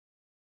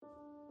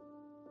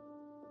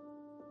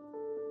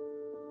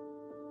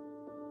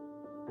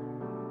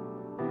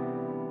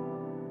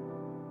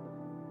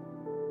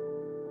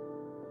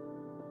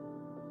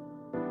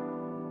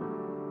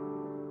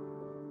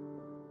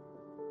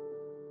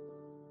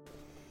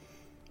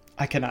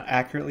I cannot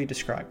accurately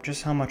describe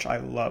just how much I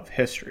love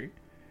history.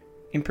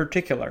 In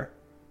particular,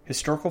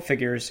 historical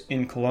figures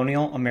in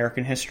colonial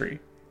American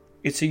history.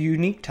 It's a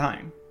unique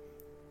time.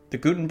 The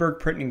Gutenberg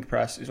printing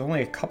press is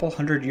only a couple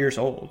hundred years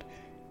old,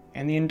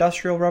 and the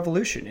Industrial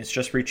Revolution is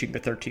just reaching the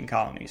 13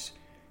 colonies.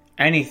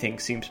 Anything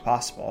seems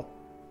possible,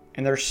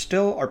 and there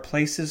still are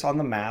places on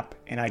the map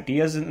and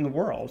ideas in the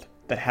world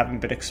that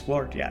haven't been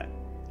explored yet.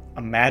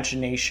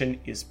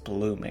 Imagination is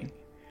blooming.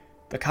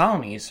 The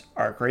colonies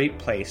are a great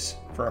place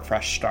for a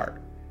fresh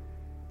start,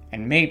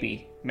 and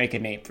maybe make a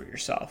name for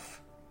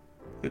yourself.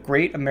 The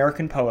great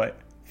American poet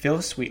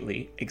Phillis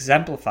Wheatley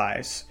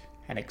exemplifies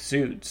and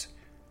exudes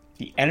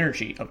the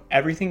energy of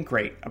everything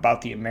great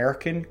about the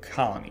American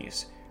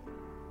colonies.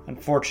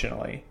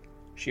 Unfortunately,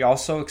 she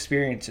also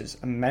experiences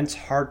immense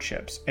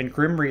hardships and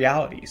grim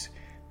realities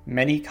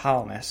many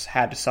colonists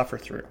had to suffer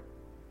through.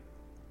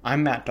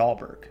 I'm Matt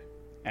Dahlberg,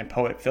 and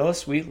poet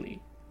Phillis Wheatley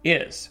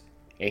is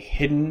a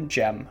hidden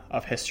gem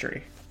of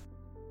history.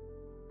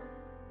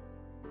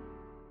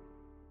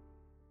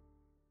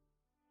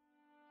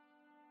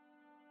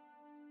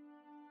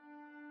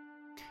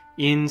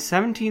 In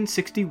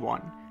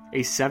 1761, a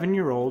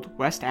 7-year-old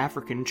West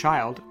African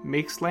child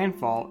makes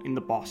landfall in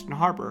the Boston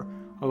Harbor,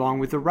 along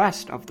with the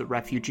rest of the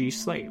refugee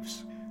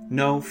slaves.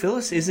 No,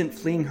 Phillis isn't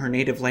fleeing her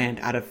native land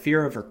out of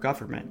fear of her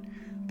government,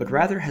 but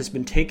rather has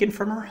been taken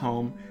from her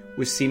home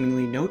with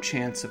seemingly no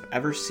chance of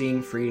ever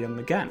seeing freedom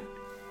again.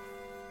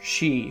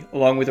 She,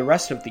 along with the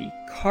rest of the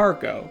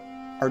cargo,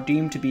 are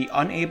deemed to be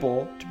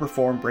unable to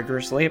perform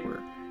rigorous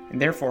labor, and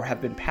therefore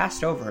have been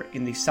passed over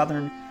in the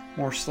southern,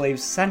 more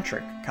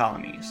slave-centric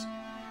colonies.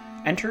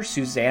 Enter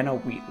Susanna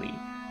Wheatley,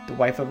 the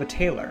wife of a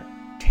tailor,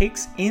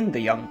 takes in the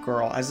young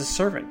girl as a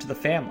servant to the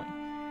family.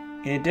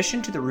 In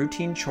addition to the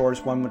routine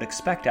chores one would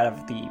expect out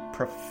of the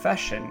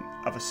profession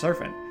of a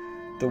servant,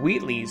 the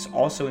Wheatleys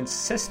also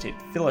insisted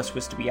Phillis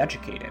was to be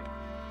educated.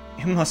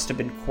 It must have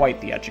been quite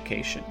the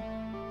education.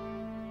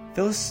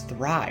 Phillis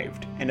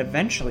thrived, and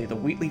eventually the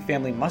Wheatley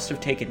family must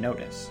have taken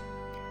notice.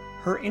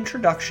 Her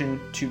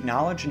introduction to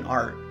knowledge and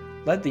art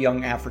led the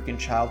young African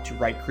child to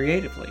write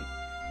creatively.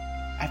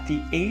 At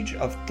the age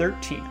of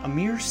 13, a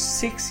mere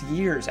 6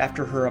 years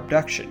after her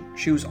abduction,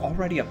 she was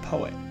already a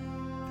poet.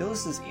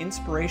 Phillis's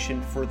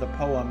inspiration for the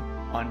poem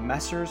On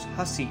Messrs.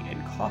 Hussey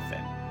and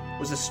Coffin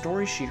was a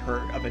story she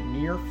heard of a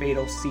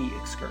near-fatal sea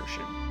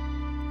excursion.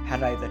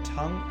 Had I the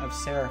tongue of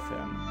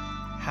seraphim,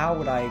 how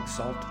would I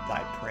exalt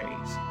thy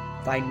praise?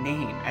 Thy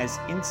name as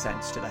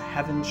incense to the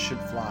heavens should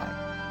fly,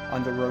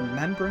 on the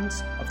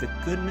remembrance of the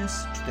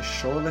goodness to the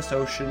shoreless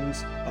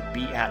oceans of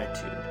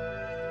beatitude.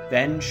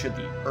 Then should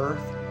the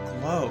earth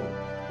glow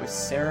with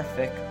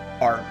seraphic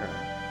ardor.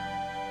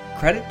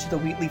 Credit to the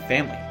Wheatley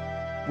family.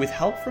 With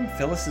help from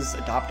Phillis's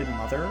adopted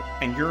mother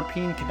and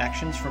European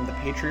connections from the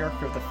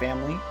patriarch of the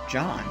family,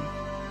 John,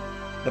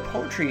 the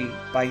poetry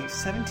by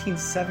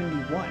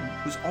 1771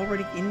 was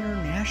already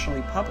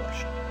internationally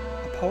published.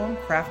 A poem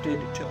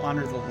crafted to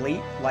honor the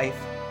late life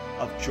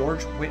of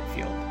George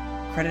Whitefield,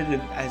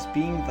 credited as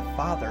being the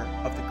father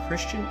of the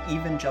Christian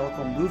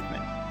evangelical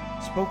movement,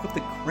 spoke of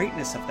the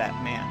greatness of that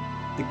man,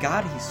 the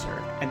God he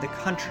served, and the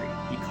country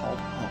he called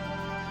home.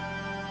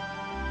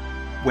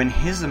 When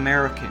his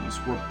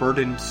Americans were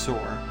burdened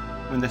sore,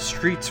 when the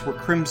streets were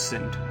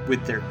crimsoned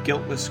with their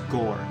guiltless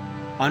gore,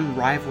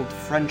 unrivaled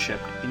friendship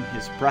in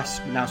his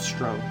breast now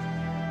strove.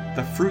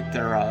 The fruit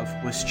thereof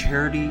was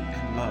charity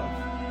and love.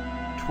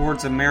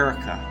 Towards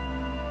America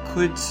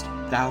couldst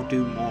thou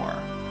do more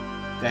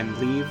than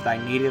leave thy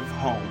native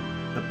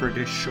home, the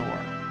British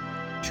shore,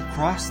 to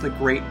cross the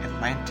great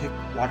Atlantic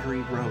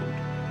watery road,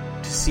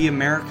 to see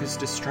America's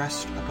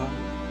distressed abode.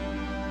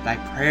 Thy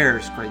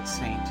prayers, great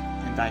saint,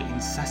 and thy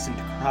incessant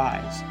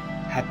cries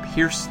have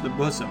pierced the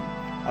bosom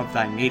of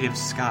thy native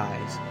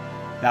skies.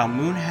 Thou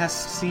moon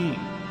hast seen,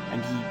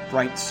 and ye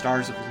bright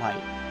stars of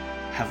light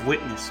have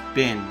witness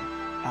been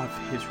of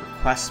his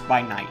request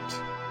by night.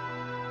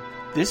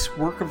 This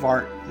work of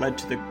art led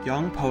to the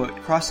young poet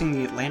crossing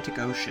the Atlantic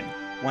Ocean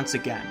once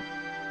again,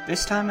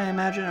 this time I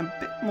imagine a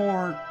bit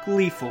more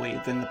gleefully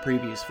than the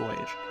previous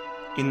voyage.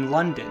 In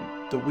London,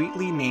 the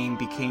Wheatley name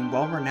became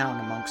well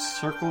renowned amongst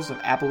circles of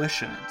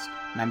abolitionists,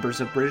 members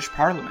of British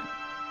Parliament,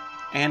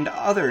 and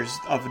others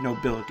of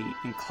nobility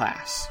and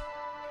class.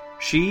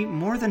 She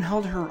more than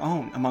held her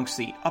own amongst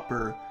the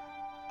upper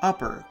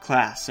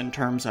class in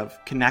terms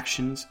of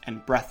connections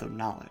and breadth of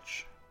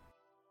knowledge.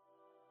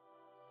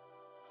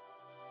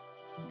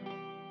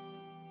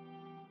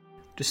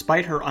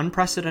 Despite her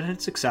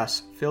unprecedented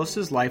success,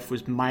 Phillis's life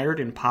was mired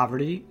in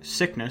poverty,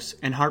 sickness,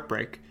 and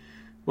heartbreak.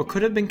 What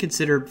could have been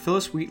considered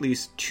Phillis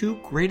Wheatley's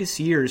 2 greatest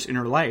years in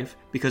her life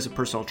because of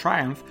personal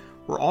triumph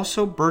were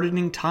also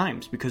burdening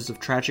times because of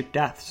tragic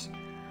deaths.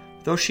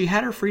 Though she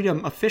had her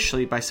freedom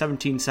officially by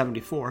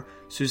 1774,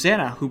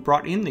 Susanna, who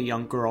brought in the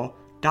young girl,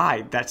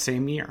 died that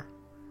same year.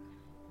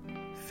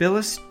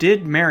 Phillis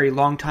did marry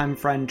longtime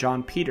friend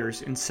John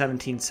Peters in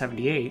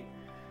 1778,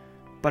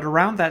 but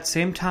around that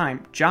same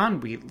time, John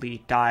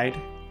Wheatley died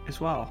as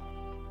well.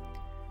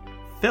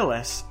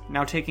 Phillis,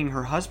 now taking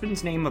her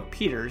husband's name of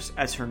Peters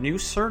as her new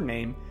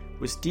surname,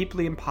 was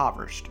deeply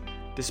impoverished,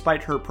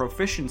 despite her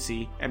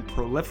proficiency and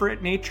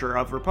proliferate nature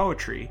of her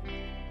poetry.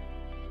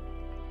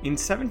 In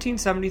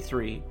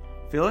 1773,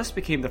 Phyllis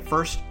became the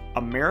first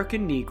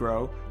American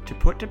Negro to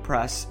put to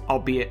press,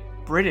 albeit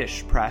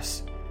British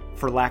press,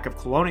 for lack of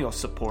colonial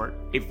support,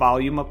 a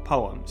volume of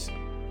poems.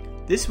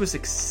 This was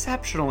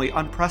exceptionally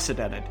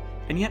unprecedented,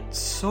 and yet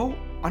so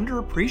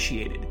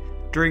underappreciated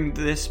during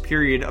this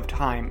period of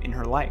time in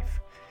her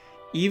life.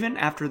 Even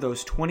after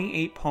those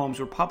 28 poems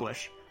were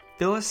published,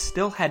 Phyllis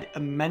still had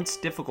immense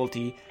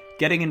difficulty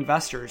getting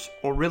investors,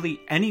 or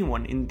really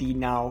anyone in the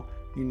now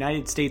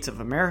United States of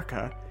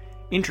America,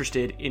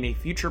 interested in a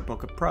future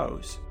book of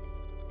prose.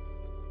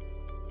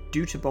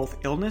 Due to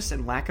both illness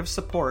and lack of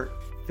support,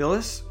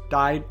 Phyllis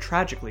died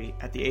tragically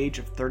at the age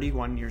of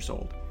 31 years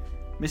old.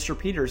 Mr.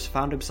 Peters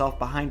found himself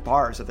behind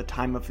bars at the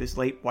time of his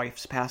late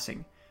wife's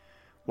passing.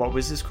 What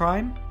was his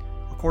crime?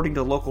 According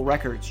to local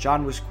records,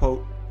 John was,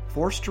 quote,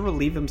 forced to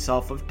relieve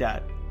himself of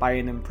debt by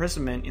an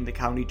imprisonment in the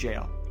county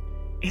jail.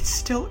 It's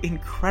still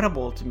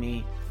incredible to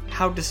me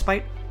how,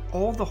 despite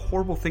all the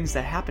horrible things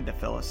that happened to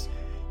Phyllis,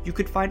 you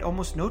could find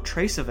almost no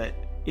trace of it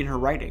in her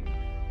writing.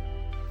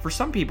 For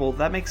some people,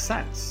 that makes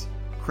sense.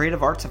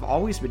 Creative arts have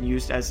always been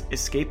used as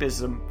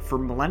escapism for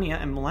millennia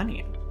and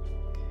millennia.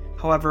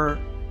 However,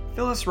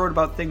 Phyllis wrote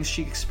about things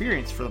she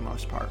experienced for the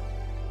most part.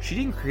 She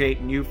didn't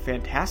create new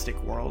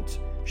fantastic worlds.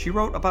 She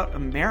wrote about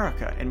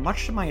America, and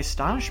much to my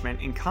astonishment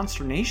and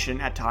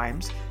consternation at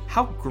times,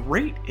 how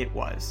great it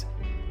was.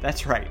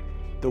 That's right,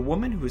 the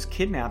woman who was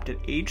kidnapped at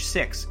age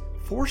 6,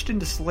 forced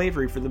into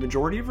slavery for the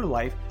majority of her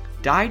life,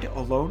 died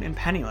alone and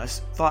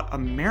penniless, thought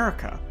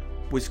America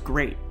was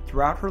great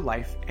throughout her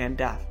life and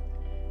death.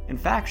 In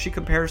fact, she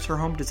compares her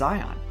home to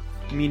Zion,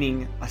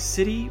 meaning a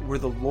city where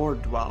the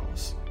Lord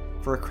dwells.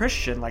 For a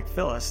Christian like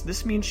Phyllis,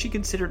 this means she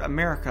considered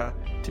America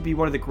to be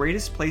one of the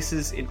greatest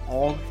places in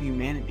all of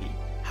humanity.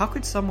 How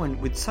could someone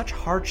with such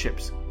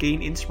hardships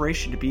gain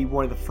inspiration to be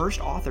one of the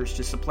first authors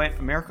to supplant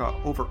America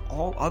over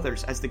all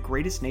others as the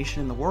greatest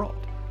nation in the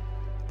world?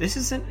 This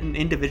isn't an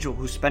individual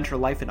who spent her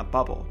life in a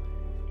bubble.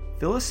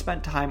 Phyllis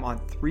spent time on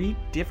 3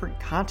 different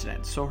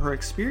continents, so her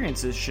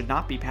experiences should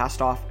not be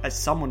passed off as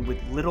someone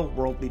with little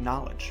worldly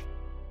knowledge.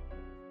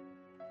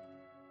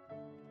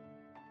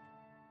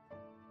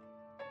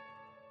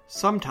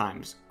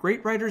 Sometimes,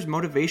 great writers'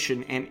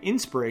 motivation and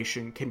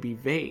inspiration can be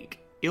vague,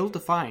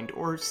 ill-defined,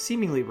 or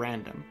seemingly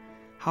random.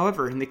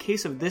 However, in the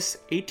case of this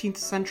 18th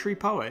century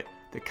poet,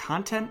 the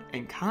content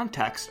and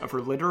context of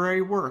her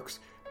literary works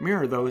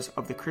mirror those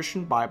of the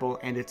Christian Bible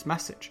and its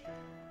message.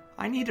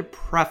 I need to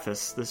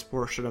preface this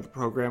portion of the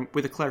program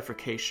with a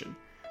clarification.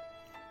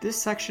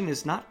 This section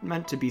is not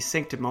meant to be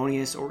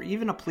sanctimonious or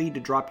even a plea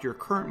to drop your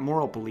current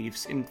moral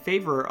beliefs in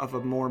favor of a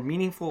more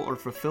meaningful or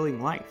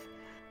fulfilling life.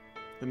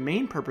 The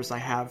main purpose I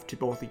have to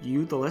both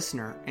you, the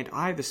listener, and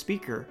I, the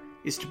speaker,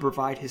 is to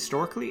provide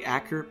historically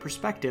accurate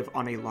perspective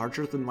on a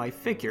larger-than-life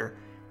figure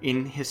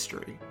in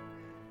history.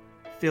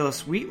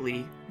 Phyllis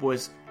Wheatley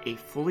was a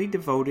fully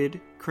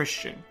devoted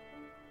Christian.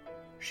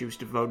 She was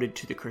devoted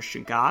to the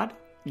Christian God,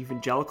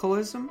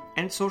 evangelicalism,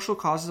 and social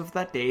causes of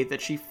that day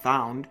that she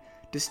found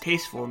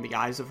distasteful in the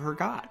eyes of her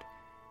God.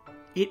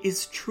 It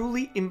is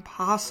truly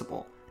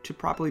impossible to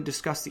properly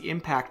discuss the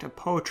impact of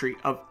poetry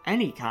of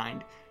any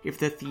kind if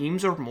the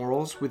themes or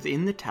morals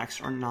within the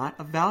text are not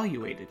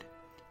evaluated.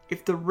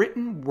 If the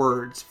written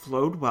words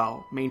flowed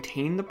well,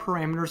 maintained the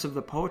parameters of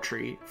the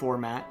poetry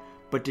format,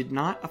 but did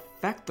not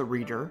affect the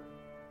reader,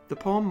 the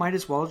poem might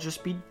as well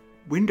just be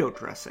window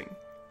dressing.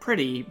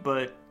 Pretty,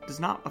 but does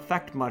not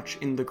affect much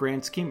in the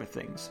grand scheme of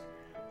things.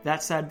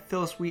 That said,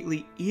 Phyllis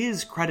Wheatley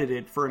is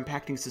credited for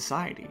impacting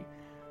society.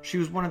 She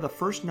was one of the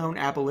first known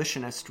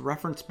abolitionists to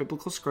reference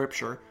biblical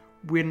scripture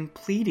when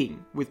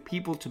pleading with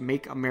people to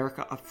make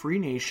America a free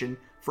nation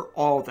for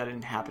all that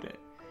inhabit it.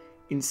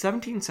 In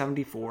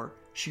 1774,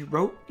 she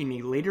wrote in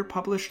a later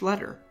published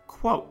letter,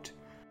 quote,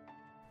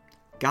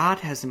 "God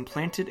has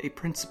implanted a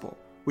principle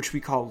which we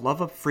call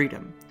love of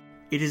freedom.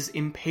 It is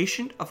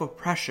impatient of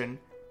oppression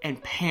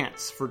and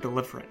pants for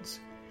deliverance.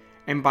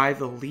 And by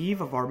the leave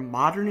of our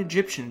modern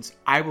Egyptians,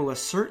 I will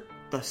assert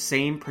the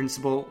same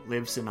principle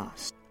lives in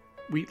us."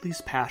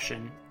 Wheatley's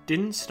passion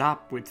didn't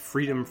stop with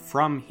freedom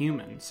from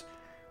humans,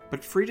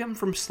 but freedom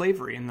from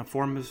slavery in the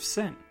form of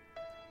sin.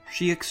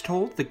 She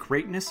extolled the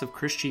greatness of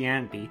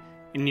Christianity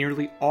in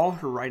nearly all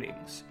her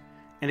writings,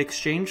 and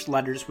exchanged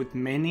letters with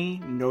many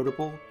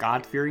notable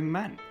God-fearing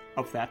men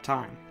of that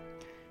time,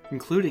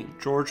 including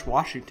George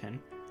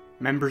Washington,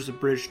 members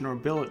of British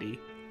nobility,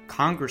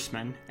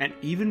 congressmen, and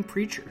even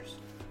preachers.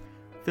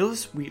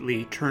 Phyllis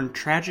Wheatley turned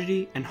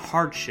tragedy and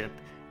hardship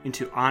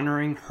into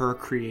honoring her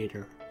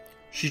creator.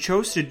 She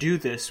chose to do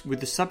this with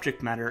the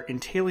subject matter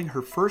entailing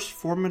her first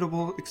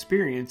formidable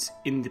experience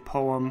in the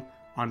poem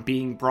On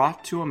Being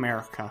Brought to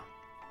America.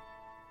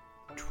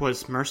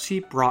 "'Twas mercy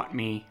brought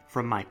me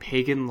from my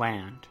pagan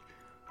land,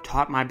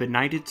 taught my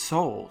benighted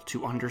soul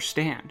to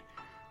understand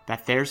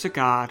that there's a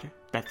God,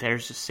 that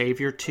there's a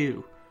Savior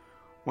too,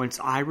 whence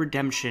I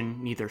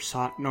redemption neither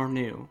sought nor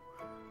knew.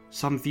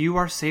 Some view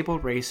our sable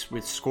race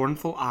with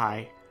scornful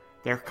eye,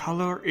 Their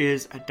color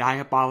is a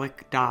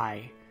diabolic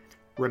dye.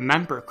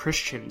 Remember,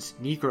 Christians,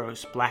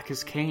 Negroes, black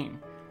as Cain,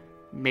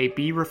 may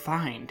be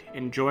refined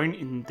and join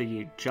in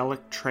the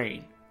angelic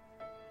train.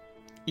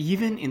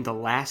 Even in the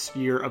last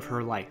year of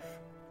her life,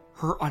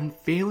 her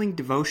unfailing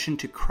devotion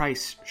to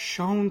Christ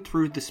shone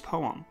through this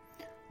poem,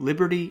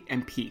 Liberty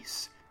and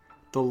Peace.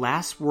 The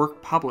last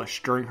work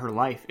published during her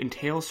life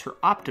entails her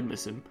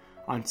optimism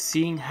on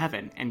seeing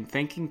heaven and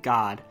thanking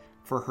God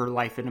for her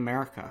life in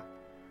America,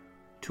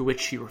 to which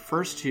she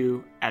refers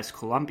to as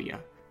Columbia,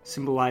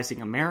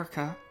 symbolizing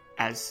America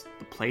as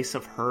the place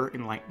of her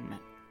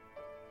enlightenment.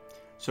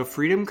 So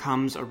freedom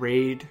comes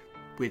arrayed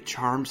with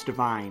charms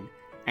divine,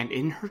 and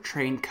in her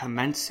train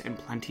commence and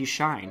plenty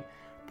shine.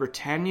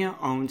 Britannia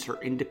owns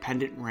her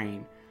independent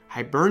reign,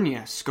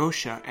 Hibernia,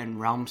 Scotia, and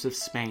realms of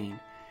Spain,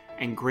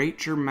 and great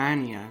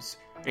Germania's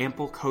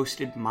ample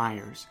coast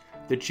admires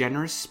the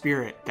generous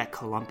spirit that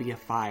Columbia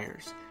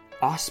fires.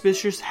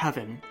 Auspicious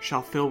heaven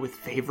shall fill with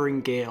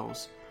favoring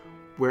gales,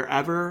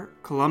 wherever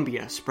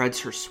Columbia spreads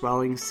her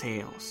swelling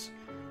sails.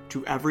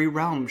 To every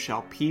realm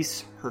shall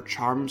peace her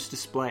charms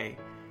display,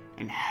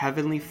 and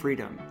heavenly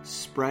freedom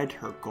spread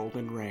her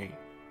golden ray.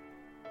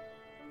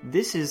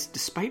 This is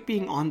despite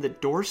being on the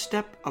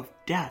doorstep of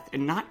death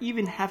and not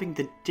even having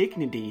the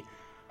dignity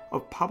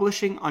of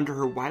publishing under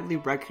her widely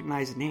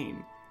recognized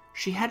name.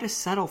 She had to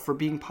settle for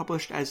being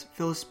published as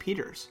Phyllis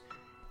Peters.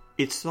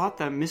 It's thought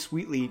that Miss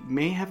Wheatley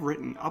may have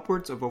written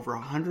upwards of over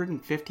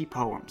 150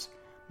 poems,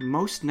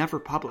 most never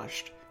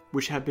published,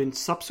 which have been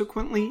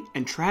subsequently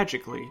and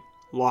tragically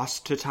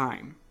lost to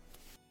time.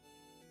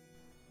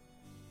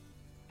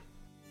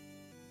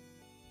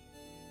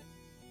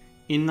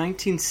 In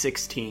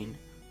 1916,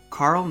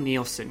 Carl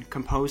Nielsen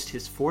composed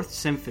his Fourth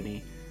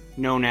Symphony,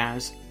 known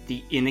as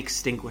The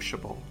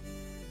Inextinguishable.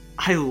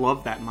 I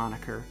love that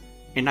moniker,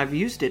 and I've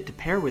used it to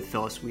pair with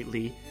Phyllis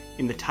Wheatley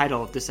in the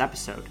title of this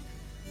episode,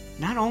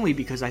 not only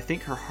because I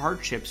think her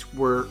hardships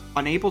were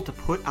unable to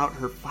put out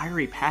her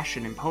fiery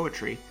passion in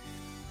poetry,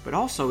 but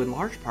also in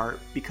large part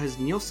because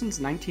Nielsen's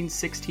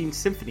 1916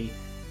 symphony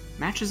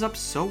matches up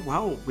so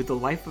well with the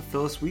life of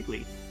Phyllis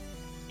Wheatley.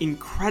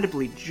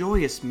 Incredibly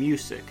joyous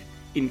music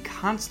in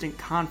constant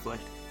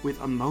conflict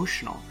with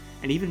emotional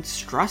and even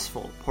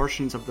stressful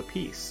portions of the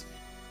piece.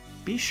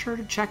 Be sure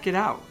to check it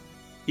out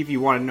if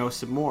you want to know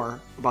some more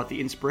about the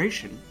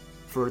inspiration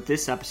for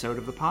this episode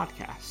of the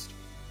podcast.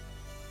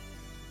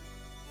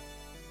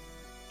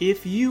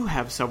 If you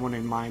have someone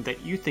in mind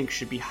that you think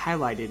should be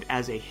highlighted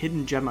as a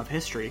hidden gem of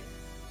history,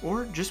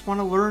 or just want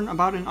to learn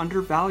about an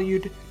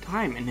undervalued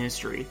time in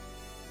history,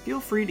 feel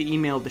free to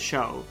email the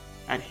show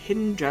at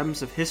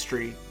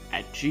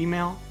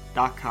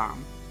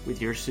hiddengemsofhistory@gmail.com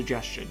with your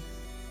suggestion.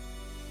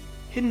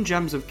 Hidden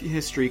Gems of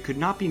History could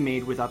not be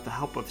made without the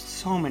help of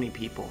so many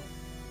people.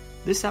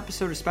 This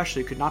episode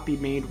especially could not be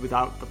made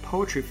without the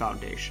Poetry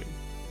Foundation.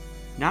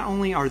 Not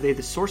only are they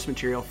the source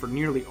material for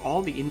nearly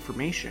all the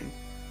information,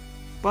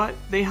 but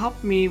they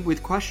helped me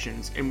with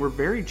questions and were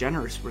very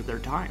generous with their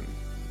time.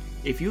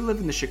 If you live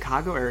in the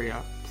Chicago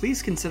area,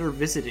 please consider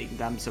visiting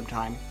them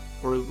sometime,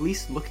 or at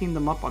least looking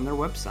them up on their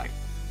website.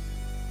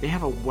 They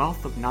have a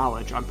wealth of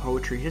knowledge on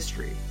poetry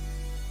history.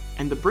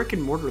 And the brick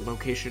and mortar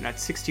location at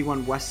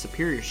 61 West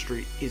Superior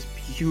Street is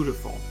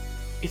beautiful.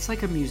 It's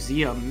like a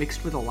museum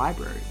mixed with a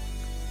library.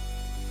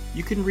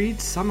 You can read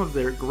some of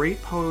their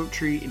great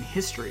poetry in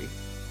history,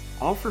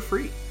 all for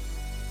free.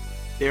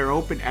 They are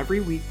open every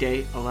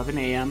weekday, 11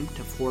 a.m.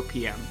 to 4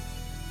 p.m.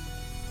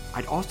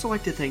 I'd also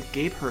like to thank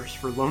Gabe Hurst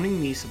for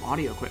loaning me some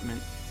audio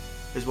equipment,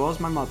 as well as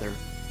my mother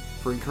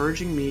for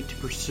encouraging me to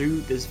pursue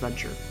this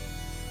venture.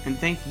 And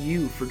thank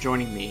you for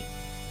joining me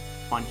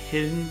on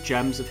Hidden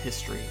Gems of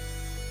History.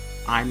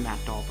 I'm Matt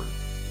Dahlberg.